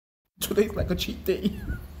Today is like a cheat day.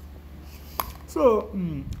 So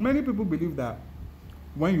many people believe that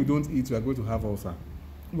when you don't eat, you are going to have ulcer.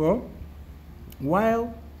 Well,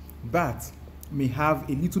 while that may have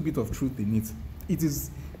a little bit of truth in it, it is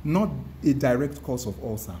not a direct cause of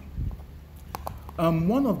ulcer.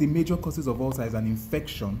 One of the major causes of ulcer is an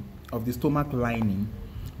infection of the stomach lining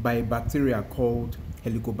by a bacteria called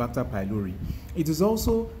Helicobacter pylori. It is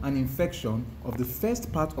also an infection of the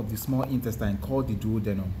first part of the small intestine called the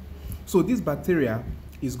duodenum. So this bacteria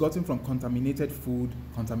is gotten from contaminated food,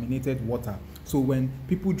 contaminated water. So when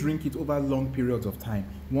people drink it over long periods of time,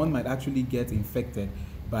 one might actually get infected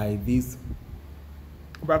by this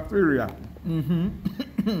bacteria.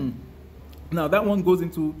 Now that one goes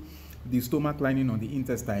into the stomach lining on the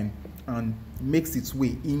intestine and makes its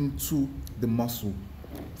way into the muscle,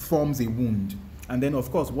 forms a wound. And then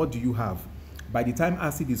of course, what do you have? By the time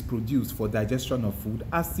acid is produced for digestion of food,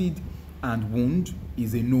 acid and wound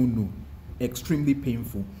is a no-no, extremely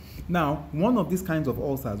painful. Now, one of these kinds of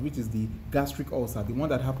ulcers, which is the gastric ulcer, the one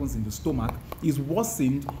that happens in the stomach, is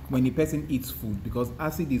worsened when a person eats food because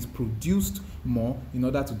acid is produced more in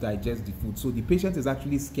order to digest the food. So the patient is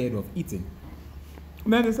actually scared of eating.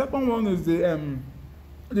 Then the second one is the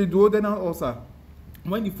duodenal ulcer.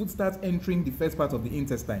 When the food starts entering the first part of the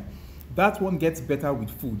intestine, that one gets better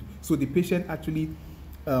with food. So the patient actually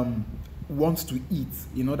wants to eat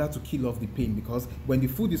in order to kill off the pain, because when the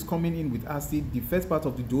food is coming in with acid, the first part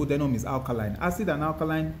of the duodenum is alkaline. Acid and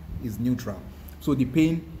alkaline is neutral. So the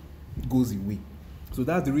pain goes away. So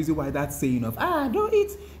that's the reason why that saying of, don't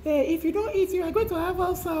eat, if you don't eat, you are going to have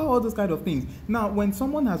ulcer, all those kind of things. Now, when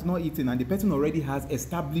someone has not eaten and the person already has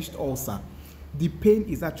established ulcer, the pain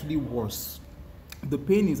is actually worse. The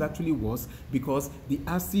pain is actually worse because the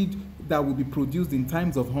acid that will be produced in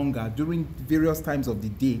times of hunger during various times of the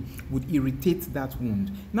day would irritate that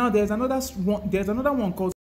wound. Now, there's another one called